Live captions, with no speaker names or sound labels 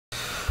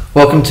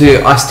Welcome to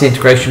ICT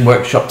Integration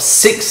Workshop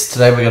 6.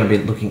 Today we're going to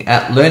be looking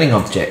at learning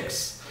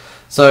objects.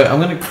 So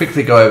I'm going to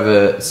quickly go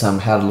over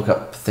how to look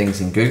up things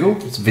in Google.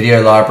 It's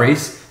video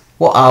libraries,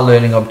 what are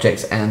learning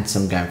objects, and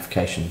some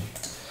gamification.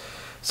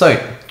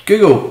 So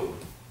Google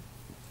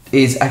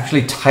is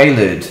actually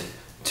tailored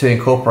to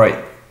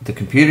incorporate the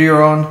computer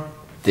you're on,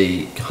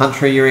 the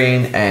country you're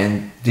in,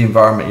 and the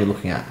environment you're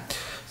looking at.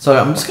 So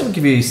I'm just going to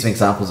give you some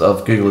examples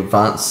of Google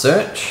Advanced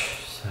Search.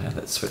 So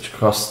let's switch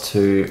across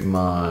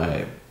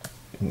to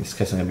in this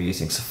case I'm going to be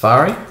using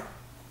Safari.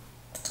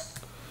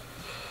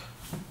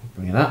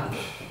 Bring it up.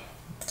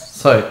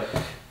 So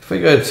if we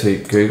go to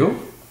Google,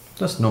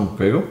 just normal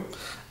Google,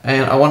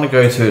 and I want to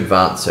go to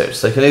Advanced Search.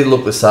 So you can either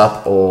look this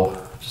up or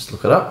just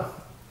look it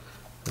up.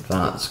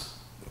 Advanced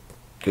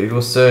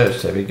Google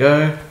Search, there we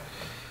go.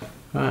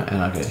 Right,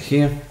 and I'll go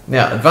here.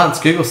 Now,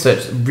 Advanced Google Search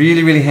is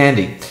really, really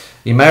handy.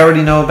 You may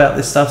already know about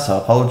this stuff, so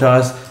I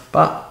apologize,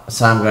 but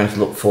so I'm going to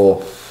look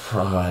for,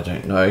 I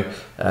don't know,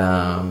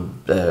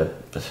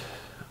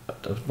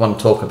 I want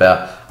to talk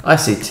about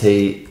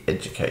ICT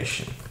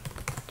education.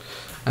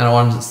 And I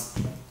want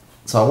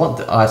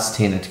the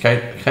ICT in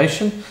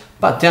education,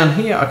 but down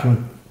here I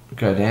can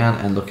go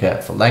down and look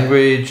out for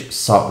language,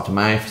 site with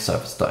domain for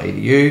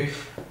surface.edu,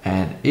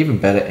 and even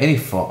better, any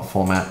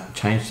format,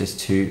 change this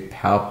to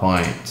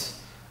PowerPoint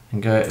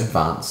and go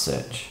Advanced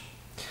Search.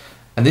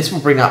 And this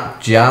will bring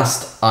up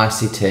just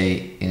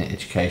ICT in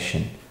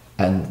education.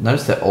 And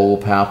notice they're all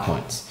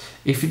PowerPoints.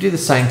 If you do the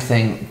same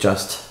thing,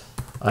 just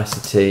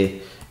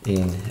ICT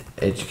in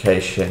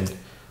education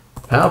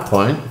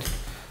PowerPoint,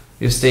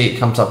 you'll see it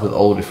comes up with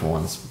all different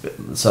ones.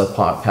 So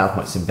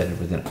PowerPoint's embedded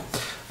within it.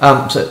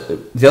 So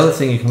the other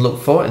thing you can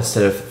look for,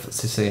 instead of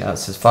seeing it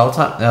says file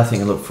type, the other thing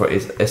you look for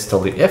is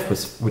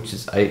SWF, which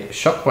is a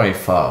shockwave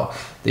file.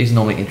 These are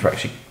normally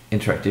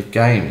interactive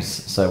games,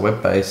 so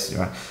web-based,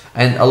 right?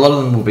 And a lot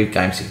of them will be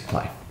games you can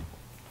play.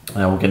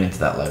 And we'll get into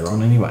that later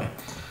on anyway.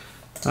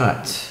 All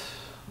right.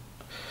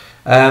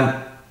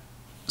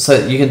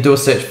 So you can do a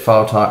search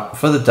file type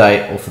for the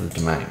date or for the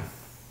domain.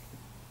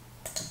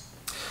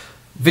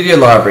 Video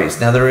libraries.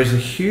 Now there is a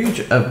huge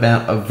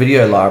amount of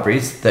video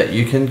libraries that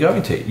you can go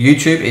into.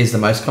 YouTube is the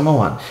most common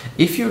one.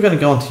 If you're going to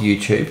go onto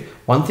YouTube,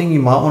 one thing you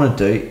might want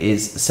to do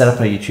is set up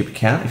a YouTube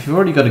account. If you've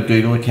already got a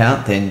Google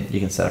account, then you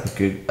can set up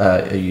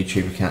a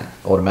YouTube account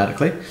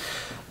automatically.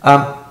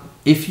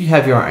 If you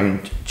have your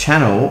own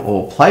channel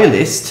or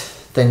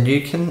playlist, then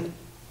you can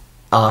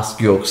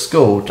ask your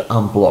school to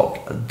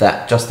unblock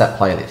just that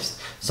playlist.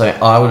 So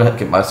I would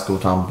get my school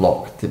to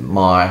unblock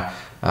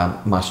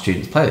my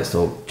students' playlist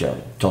or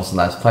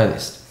Johnsonlabz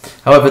playlist.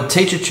 However,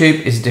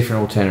 TeacherTube is a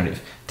different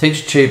alternative.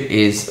 TeacherTube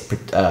is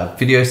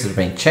videos that have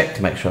been checked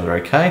to make sure they're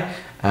okay,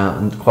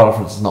 and quite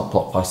often it's not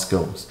blocked by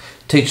schools.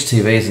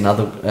 TeacherTV is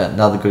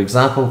another good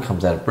example.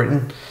 Comes out of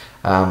Britain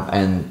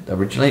and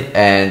originally,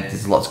 and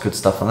there's lots of good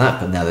stuff on that.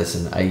 But now there's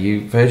an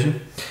AU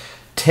version.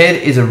 TED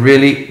is a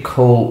really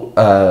cool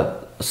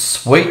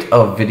suite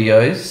of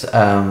videos,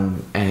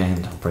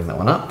 and I'll bring that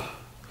one up.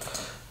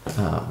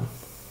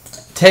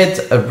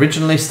 TED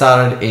originally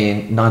started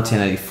in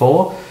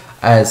 1984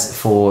 as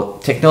for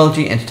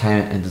technology,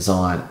 entertainment, and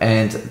design.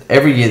 And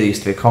every year there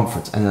used to be a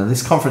conference, and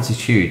this conference is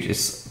huge.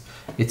 It's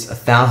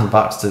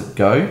 $1,000 to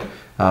go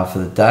for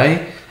the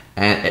day,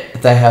 and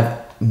they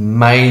have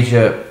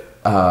major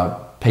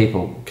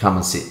people come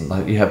and sit.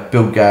 Like you have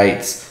Bill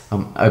Gates,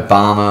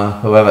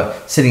 Obama, whoever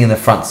sitting in the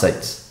front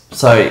seats.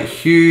 So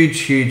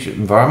huge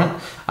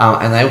environment.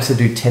 And they also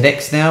do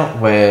TEDx now,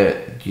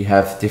 where you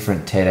have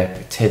different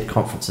TED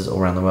conferences all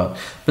around the world.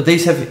 But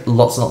these have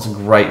lots and lots of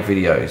great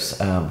videos,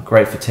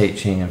 great for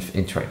teaching and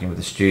interacting with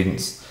the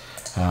students,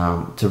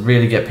 to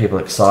really get people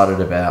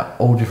excited about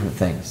all different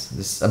things.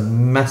 There's a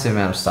massive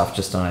amount of stuff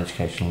just on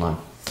education alone.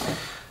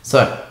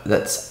 So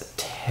that's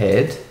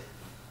TED.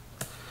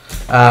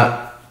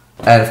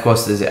 And of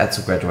course there's the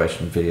AITSL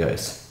graduation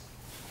videos.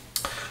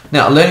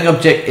 Now, a learning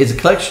object is a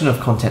collection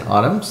of content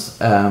items,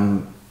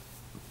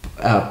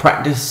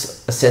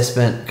 practice,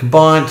 assessment,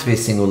 combined to be a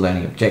single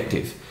learning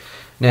objective.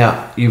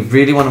 Now, you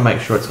really want to make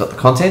sure it's got the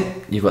content,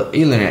 you've got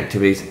e-learning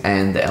activities,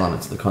 and the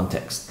elements of the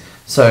context.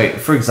 So,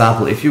 for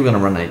example, if you were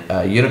going to run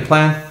a unit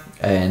plan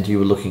and you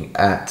were looking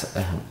at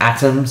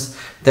atoms,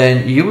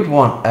 then you would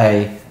want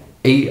a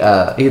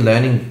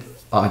e-learning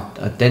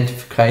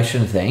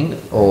identification thing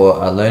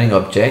or a learning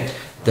object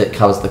that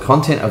covers the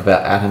content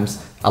about atoms,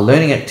 a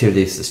learning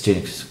activities that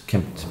students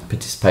can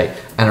participate,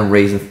 and a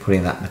reason for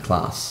putting that in the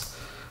class.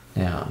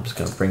 Now I'm just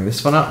going to bring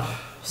this one up.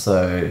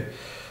 So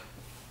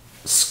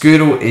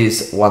Skool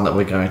is one that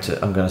I'm going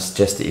to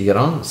suggest that you get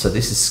on. So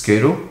this is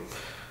Skool.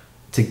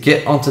 To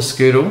get onto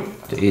Skool,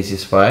 the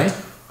easiest way, I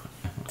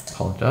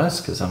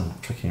apologize because I'm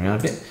clicking around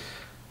a bit.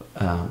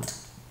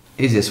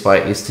 Easiest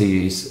way is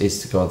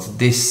to go onto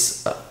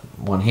this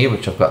one here,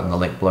 which I've got in the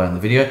link below in the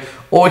video,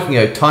 or you can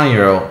go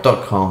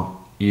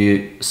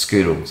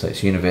tinyurl.com/Skool. So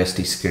it's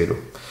University Skool.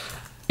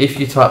 If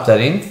you type that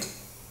in,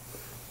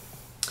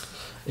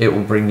 it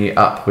will bring you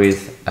up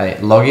with a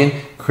login,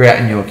 create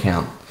a new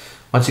account.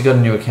 Once you've got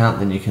a new account,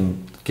 then you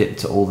can get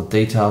to all the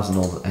details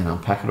and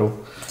unpack it all.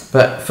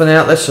 But for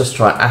now, let's just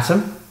try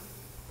Atom,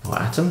 or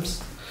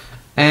Atoms,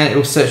 and it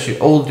will search you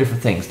all the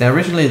different things. Now,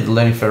 originally the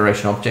Learning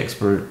Federation objects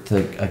were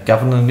a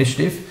government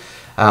initiative.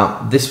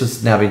 This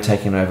was now being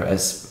taken over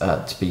as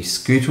to be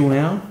Skool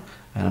now,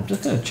 and I'm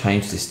just going to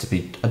change this to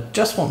be, I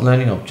just want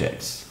learning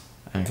objects,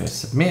 and go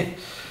submit.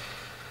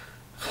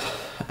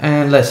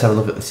 And let's have a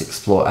look at this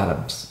Explore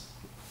Atoms.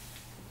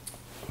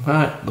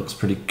 Right, looks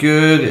pretty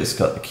good. It's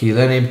got the key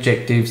learning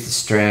objectives, the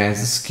strands,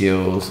 the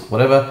skills,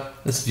 whatever.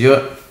 Let's view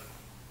it.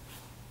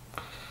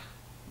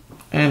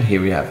 And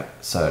here we have it.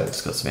 So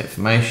it's got some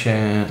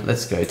information.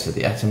 Let's go to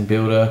the atom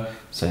builder.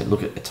 So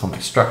look at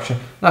atomic structure.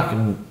 And I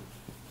can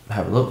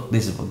have a look.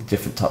 These are the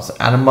different types of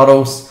atom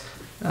models.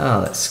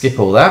 Let's skip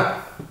all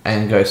that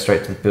and go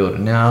straight to the builder.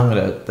 Now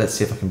let's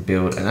see if I can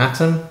build an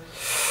atom.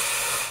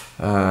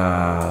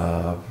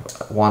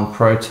 1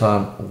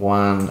 proton,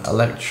 1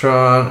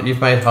 electron. You've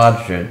made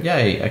hydrogen.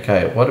 Yay.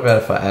 Okay, what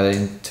about if I add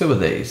in 2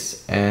 of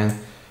these and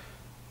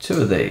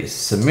 2 of these?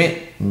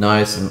 Submit.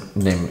 No,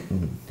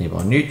 need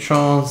more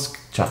neutrons.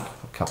 Chuck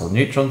a couple of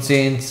neutrons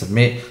in.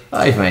 Submit.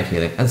 Oh, you've made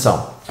helium, and so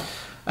on.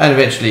 And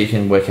eventually you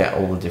can work out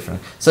all the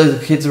different. So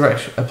the kids are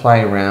actually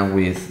playing around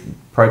with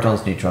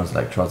protons, neutrons,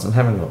 electrons, and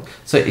having a look.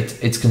 So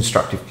it's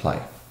constructive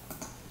play.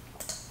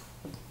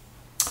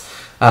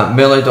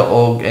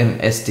 Merlot.org and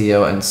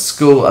NSDL and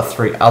Skool are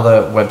 3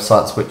 other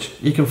websites which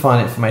you can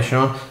find information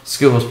on.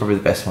 Skool is probably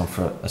the best one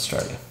for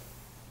Australia.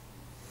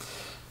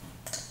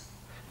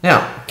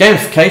 Now,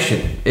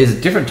 gamification is a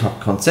different type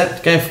of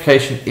concept.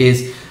 Gamification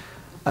is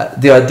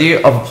the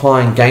idea of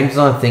applying game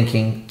design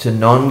thinking to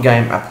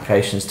non-game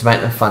applications to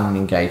make them fun and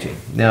engaging.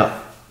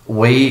 Now,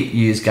 we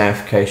use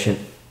gamification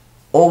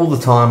all the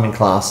time in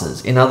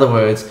classes. In other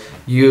words,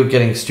 you're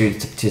getting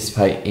students to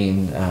participate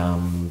in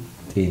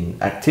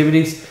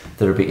activities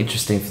that will be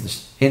interesting,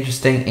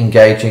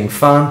 engaging,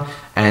 fun,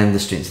 and the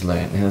students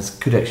learn. And this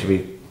could actually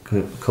be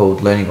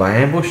called learning by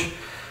ambush.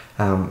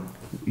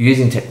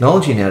 Using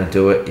technology now to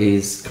do it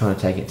is kind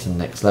of taking it to the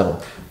next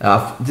level.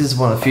 This is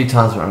one of the few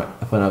times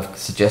when I've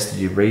suggested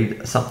you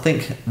read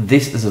something.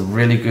 This is a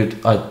really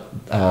good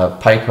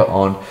paper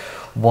on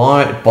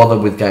why bother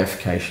with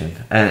gamification,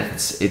 and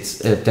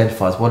it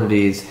identifies what it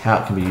is,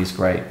 how it can be used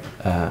great,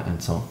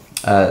 and so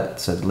on.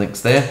 So the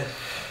link's there.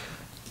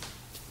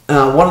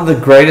 One of the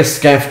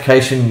greatest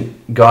gamification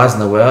guys in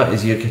the world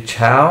is Yuka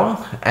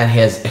Chow, and he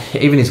has,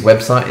 even his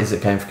website is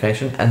at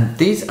gamification, and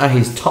these are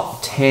his top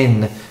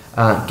 10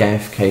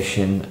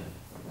 gamification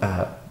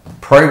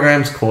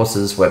programs,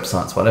 courses,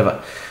 websites,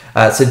 whatever.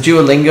 So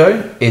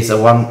DuoLingo is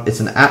it's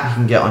an app you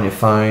can get on your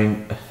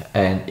phone,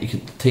 and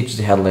it teaches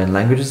you how to learn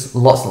languages,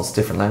 lots of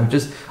different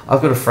languages.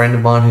 I've got a friend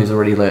of mine who's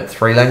already learnt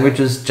 3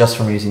 languages just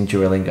from using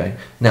DuoLingo.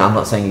 Now, I'm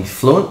not saying he's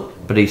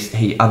fluent, but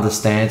he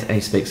understands and he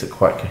speaks it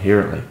quite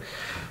coherently.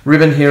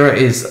 Ribbon Hero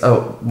is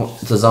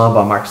designed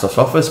by Microsoft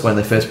Office when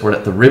they first brought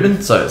out the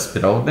ribbon, so it's a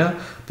bit old now,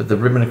 but the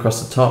ribbon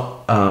across the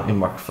top in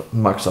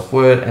Microsoft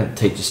Word, and it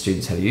teaches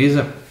students how to use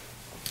it.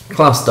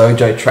 Class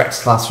Dojo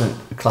tracks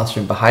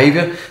classroom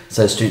behaviour,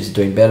 so students are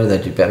doing better,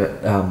 they do better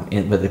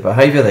with their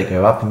behaviour, they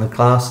go up in the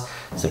class,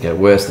 so they go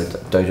worse, the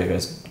Dojo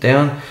goes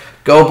down.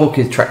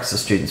 GoalBook tracks the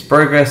students'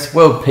 progress.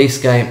 World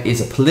Peace Game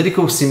is a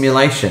political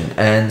simulation,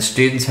 and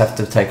students have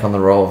to take on the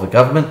role of the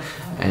government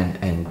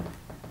and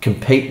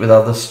compete with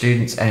other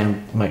students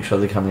and make sure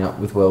they're coming up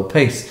with world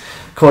peace.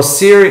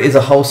 Coursera is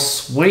a whole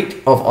suite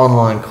of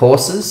online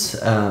courses.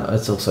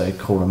 It's also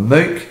called a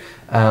MOOC,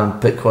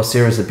 but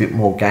Coursera is a bit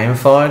more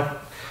gamified.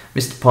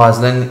 Mr. Pye's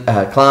learning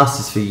class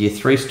is for Year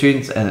 3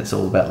 students, and it's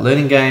all about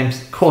learning games.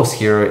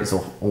 CourseHero is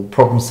all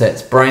problem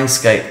sets.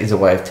 Brainscape is a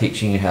way of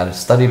teaching you how to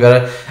study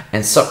better.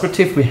 And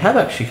Socrative we have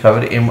actually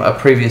covered in a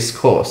previous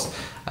course,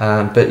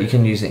 but you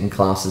can use it in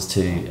classes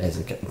too as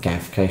a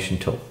gamification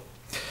tool.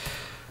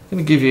 I'm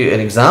going to give you an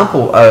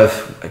example of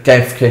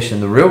gamification in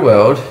the real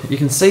world. You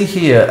can see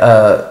here,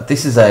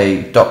 this is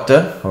a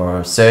doctor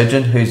or a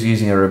surgeon who's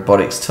using a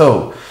robotics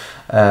tool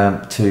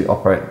to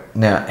operate.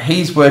 Now,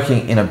 he's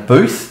working in a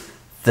booth.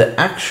 The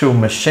actual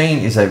machine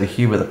is over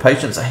here with the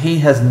patient, so he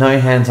has no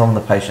hands on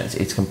the patients.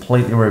 It's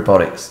completely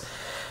robotics.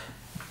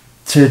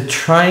 To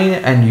train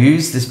and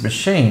use this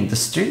machine,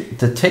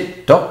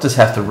 the doctors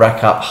have to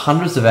rack up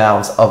hundreds of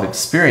hours of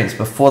experience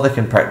before they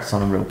can practice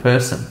on a real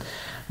person.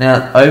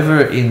 Now,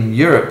 over in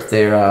Europe,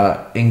 there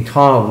are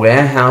entire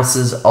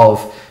warehouses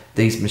of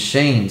these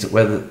machines,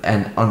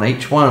 and on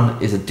each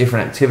one is a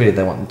different activity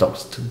they want the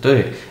doctors to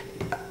do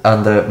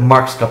under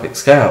microscopic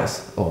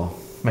scales, or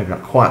maybe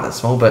not quite that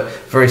small, but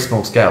very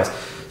small scales.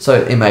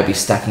 So it may be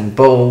stacking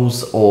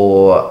balls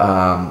or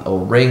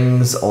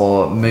rings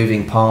or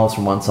moving piles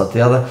from one side to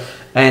the other.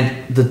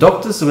 And the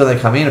doctors, when they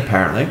come in,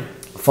 apparently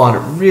find it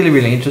really,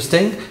 really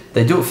interesting.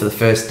 They do it for the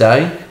first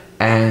day,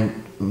 and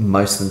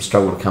most of them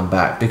struggle to come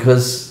back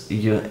because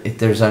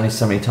there's only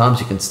so many times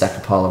you can stack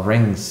a pile of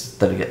rings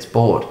that it gets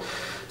bored.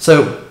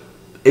 So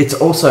it's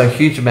also a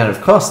huge amount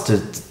of cost to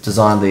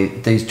design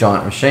these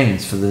giant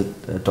machines for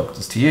the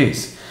doctors to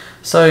use.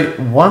 So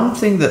one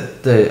thing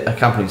that a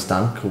company's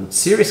done called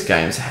Serious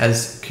Games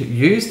has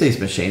used these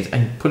machines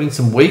and put in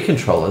some Wii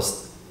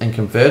controllers and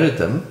converted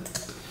them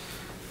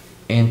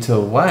into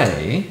a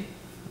way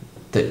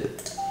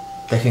that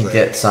they can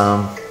get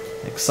some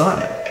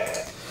excitement.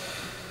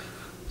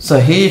 So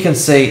here you can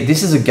see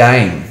this is a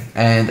game,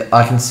 and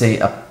I can see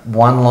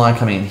one line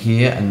coming in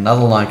here,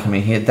 another line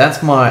coming here.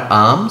 That's my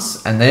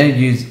arms, and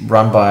they're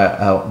run by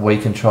a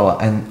Wii controller.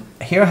 And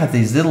here I have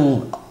these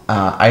little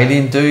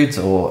alien dudes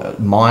or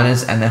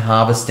miners, and they're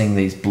harvesting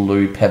these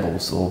blue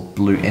pebbles or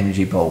blue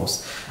energy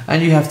balls,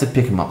 and you have to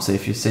pick them up. So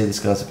if you see this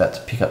guy's about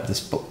to pick up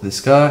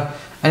this guy,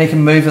 and you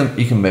can move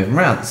them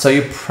around. So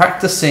you're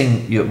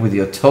practicing with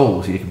your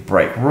tools. You can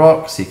break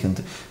rocks,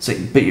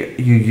 but you're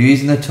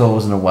using the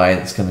tools in a way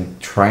that's going to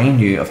train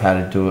you of how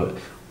to do it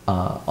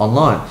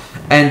online.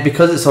 And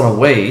because it's on a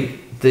Wii,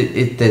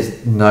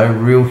 there's no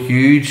real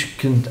huge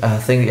thing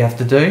that you have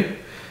to do.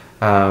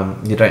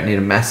 You don't need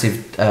a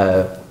massive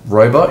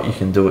robot. You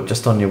can do it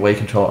just on your Wii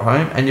controller at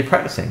home, and you're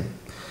practicing.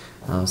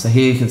 So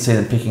here you can see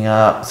them picking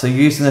up, so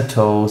using the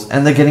tools,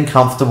 and they're getting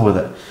comfortable with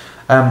it.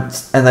 And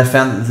they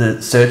found that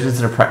the surgeons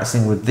that are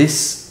practicing with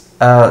this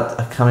are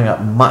coming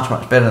up much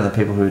better than the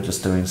people who are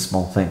just doing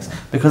small things,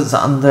 because it's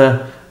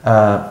under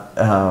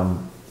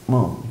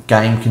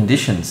game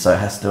conditions, so it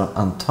has to do it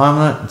on time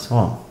limit and so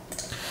on.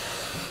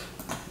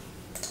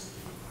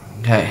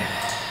 Okay.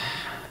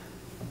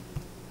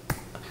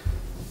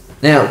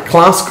 Now,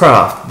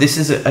 Classcraft. This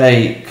is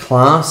a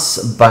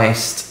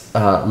class-based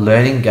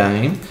learning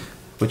game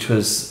which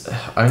was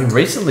only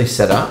recently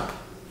set up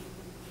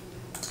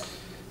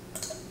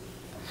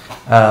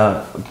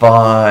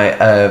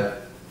by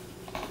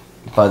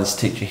this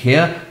teacher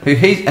here,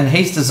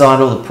 he's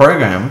designed all the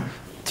program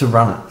to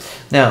run it.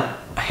 Now,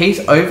 he's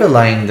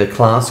overlaying the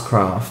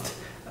Classcraft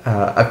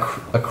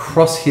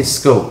across his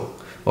school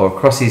or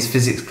across his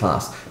physics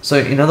class. So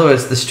in other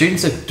words, the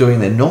students are doing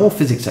their normal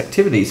physics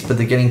activities, but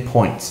they're getting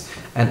points.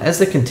 And as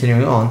they're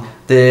continuing on,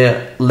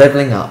 they're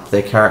leveling up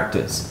their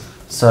characters.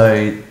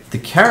 So the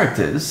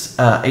characters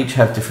each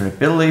have different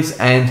abilities,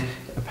 and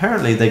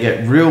apparently they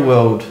get real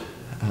world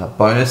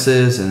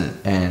bonuses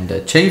and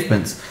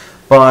achievements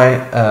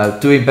by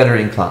doing better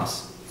in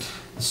class.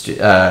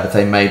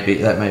 That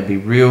may be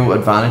real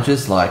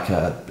advantages, like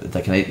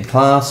they can eat in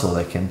class, or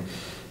they can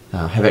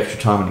have extra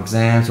time in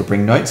exams, or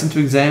bring notes into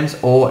exams,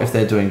 or if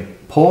they're doing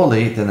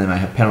poorly, then they may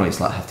have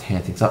penalties, like have to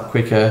hand things up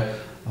quicker,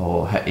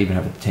 or even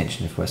have a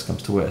detention if worse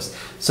comes to worse.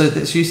 So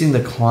it's using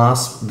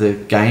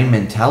the game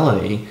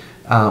mentality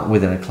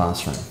within a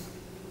classroom.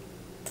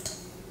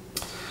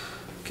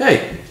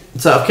 Okay,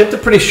 so I've kept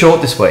it pretty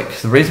short this week.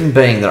 The reason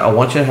being that I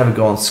want you to have a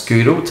go on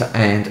Skool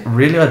and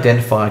really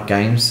identify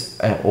games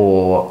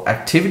or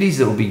activities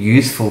that will be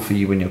useful for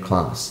you in your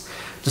class.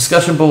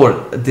 Discussion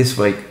board this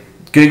week.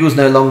 Google's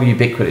no longer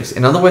ubiquitous.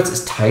 In other words,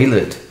 it's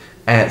tailored,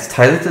 and it's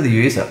tailored to the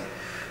user.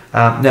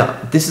 Now,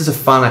 this is a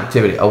fun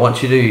activity. I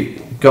want you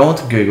to go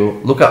onto Google,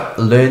 look up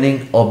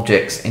learning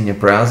objects in your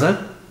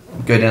browser,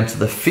 go down to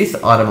the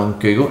 5th item on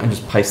Google, and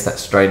just paste that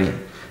straight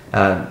in.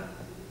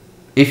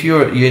 If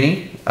you're at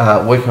uni,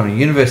 working on a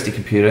university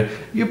computer,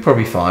 you'll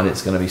probably find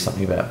it's going to be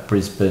something about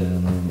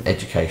Brisbane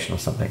education or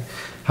something.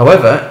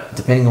 However,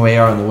 depending on where you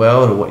are in the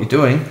world or what you're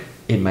doing,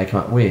 it may come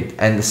up weird.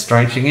 And the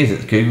strange thing is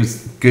that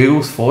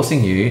Google's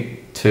forcing you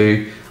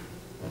to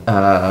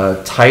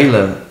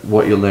tailor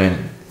what you're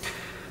learning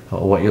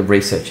or what you're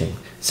researching.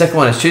 Second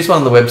one is choose one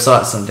of the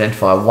websites and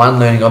identify one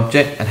learning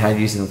object and how to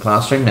use it in the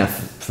classroom. Now,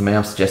 for me,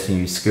 I'm suggesting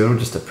you use Skool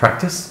just to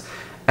practice.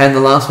 And the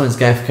last one is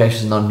gamification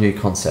is not a new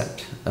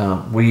concept.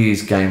 We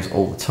use games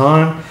all the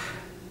time.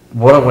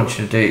 What I want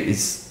you to do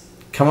is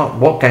come up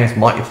what games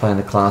might you play in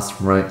the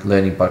classroom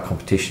learning by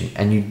competition.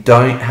 And you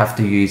don't have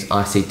to use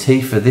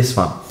ICT for this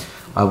one.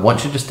 I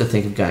want you just to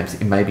think of games.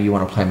 Maybe you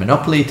want to play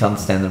Monopoly to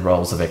understand the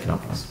roles of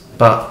economics.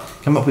 But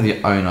come up with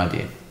your own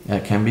idea.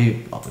 It can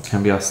be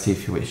ICT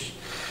if you wish.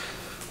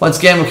 Once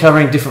again, we're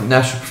covering different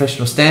national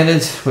professional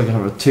standards. We're going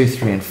to cover 2,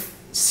 3, and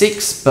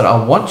 6, but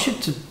I want you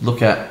to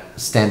look at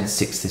Standard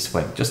 6 this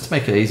week, just to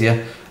make it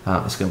easier.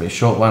 It's going to be a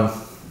short one.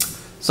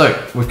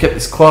 So, we've kept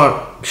this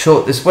quite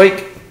short this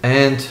week,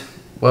 and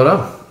well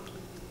done.